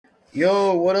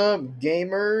Yo, what up,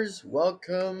 gamers?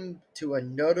 Welcome to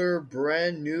another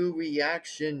brand new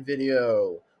reaction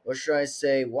video. Or should I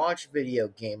say, watch video,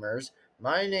 gamers.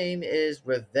 My name is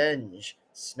Revenge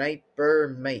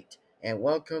Sniper Mate, and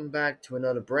welcome back to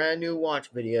another brand new watch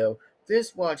video.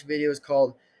 This watch video is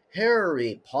called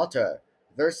Harry Potter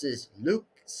versus Luke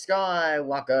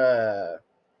Skywalker.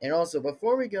 And also,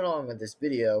 before we get on with this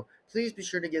video, please be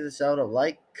sure to give this out a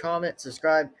like, comment,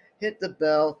 subscribe, hit the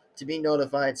bell to be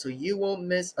notified so you won't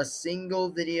miss a single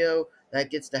video that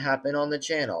gets to happen on the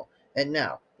channel. And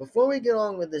now, before we get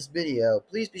on with this video,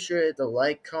 please be sure to hit the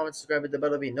like, comment, subscribe, hit the bell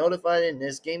to be notified in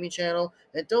this gaming channel.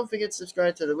 And don't forget to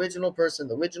subscribe to the original person,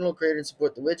 the original creator, and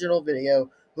support the original video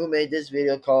who made this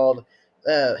video called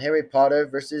Harry Potter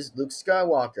versus Luke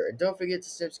Skywalker. And don't forget to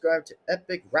subscribe to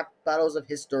Epic Rap Battles of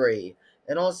History.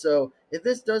 And also, if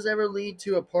this does ever lead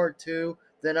to a part 2,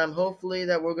 then I'm hopefully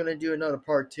that we're going to do another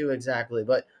part 2 exactly.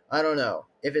 But I don't know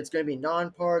if it's going to be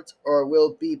non-parts or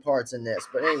will be parts in this.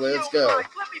 But anyway, let's go.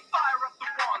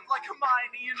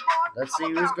 Let's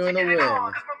see who's going to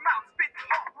win.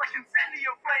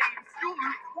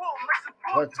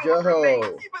 Let's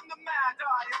go.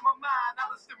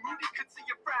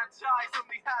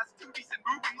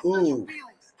 Ooh.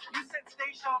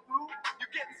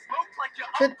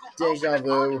 Hit deja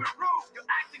vu.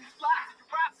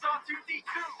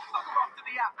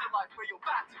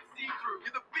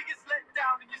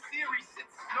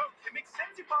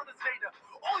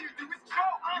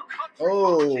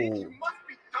 Oh.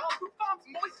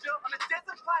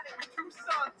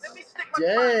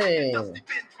 Dang.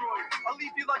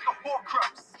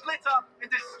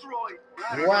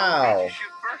 Wow.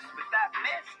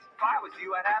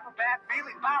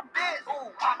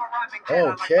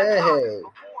 Okay.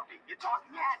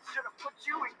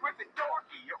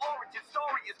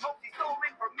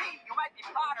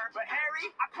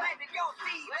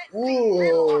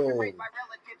 Ooh.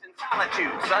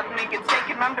 Suddenly gets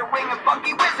taken under wing of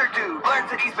funky wizard dude.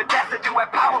 Learns that he's been destined to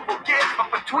have powerful gifts,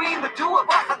 but between the two of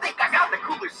us, I think I got the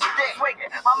cooler stick. Swing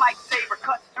it, my mic saber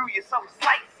cuts through you so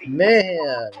slicey.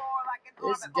 Man,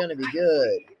 this is gonna be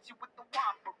good.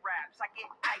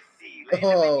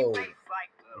 Oh,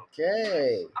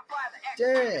 okay.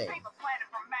 Dang.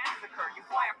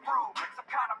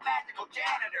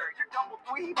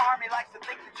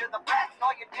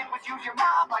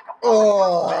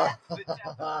 Oh.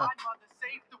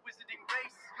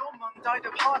 Died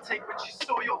of heartache when she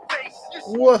saw your face.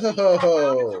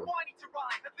 Whoa.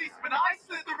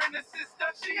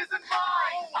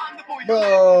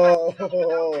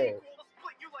 Bro.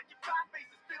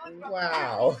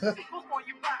 Wow.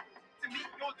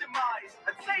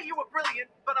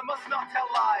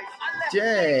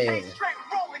 Dang.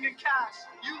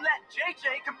 You let JJ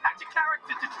compact your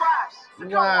character to trash.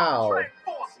 Wow.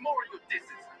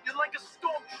 You're like a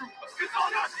stormtrooper.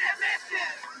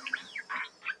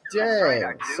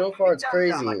 Dang. So far it's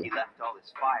crazy. He left all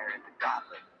his fire in the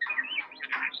goblet.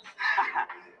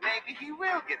 Maybe he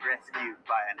will get rescued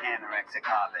by an anorexic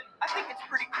hobbit. I think it's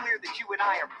pretty clear that you and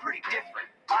I are pretty different.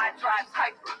 Mine drives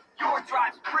hyper, your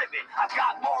drives privet. I've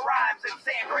got more rhymes than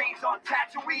Sandrines on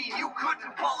Tatooine. You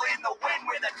couldn't pull in the wind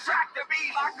with a tractor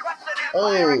beam. I crushed an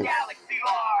empire, a galaxy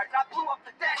large. I blew up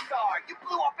the Death Star. You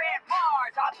blew up Aunt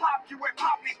Mars. I popped you where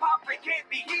Poppy can't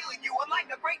be healing you. Unlike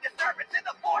a great disturbance in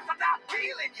the force, I'm not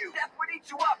healing you. Death would eat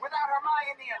you up without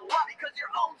Hermione and what? Because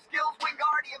your own skills,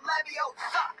 Wingardium Leviosa,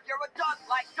 suck. You're a dud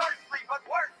like Dursley, but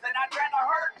worse. And I'd rather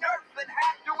hurt nerfs than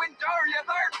have to endure your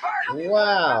third birth.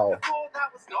 Wow. That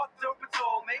was not dope at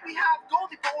all. Maybe have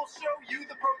Goldie Balls show you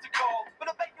the protocol. But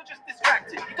I bet you're just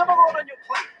distracted. You got a lot on your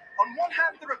plate. On one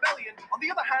hand, the rebellion. On the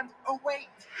other hand, oh wait.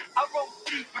 I rolled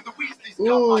deep with the Weasleys.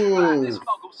 Ooh. This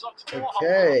muggle sucks for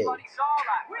Okay. We'll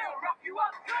rough you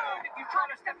up good if you try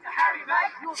to step to Harry,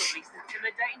 mate. You're the least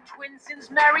intimidating twin since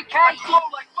Mary Kate. I flow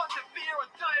like butter beer on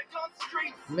Diagon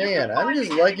Street. Man, I'm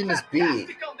just liking this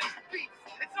beat.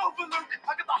 It's over, Luke.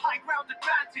 I got the high ground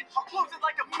advantage. I'll close it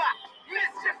like a map.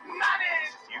 Mischief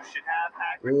managed. You should have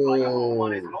Hagrid fly home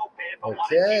on his moped.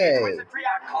 Okay. Wizardry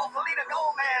I call Selena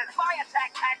Gomez. My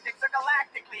attack tactics are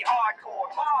galactically hardcore.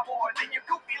 Far more than your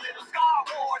goofy little Star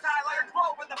Wars. I learned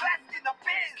Rover the best in the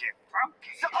biz.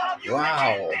 Some of you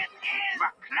Wow. this is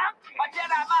my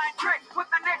Jedi mind tricks. Put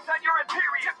the nicks on your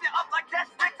Imperium. Shift it up like death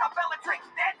sticks. I'm Bellatrix.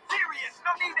 Dead serious.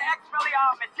 No need to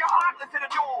Expelliarmus. You're heartless in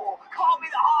a duel. Call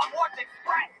me the Hogwarts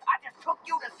Express. I just took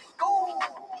you to school.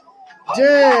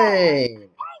 Dang.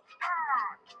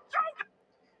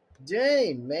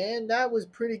 Dang, man, that was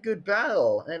pretty good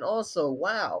battle. And also,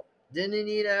 wow, didn't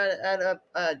need had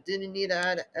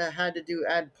to do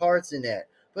add parts in it.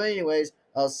 But anyways,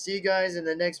 I'll see you guys in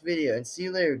the next video, and see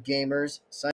you later, gamers.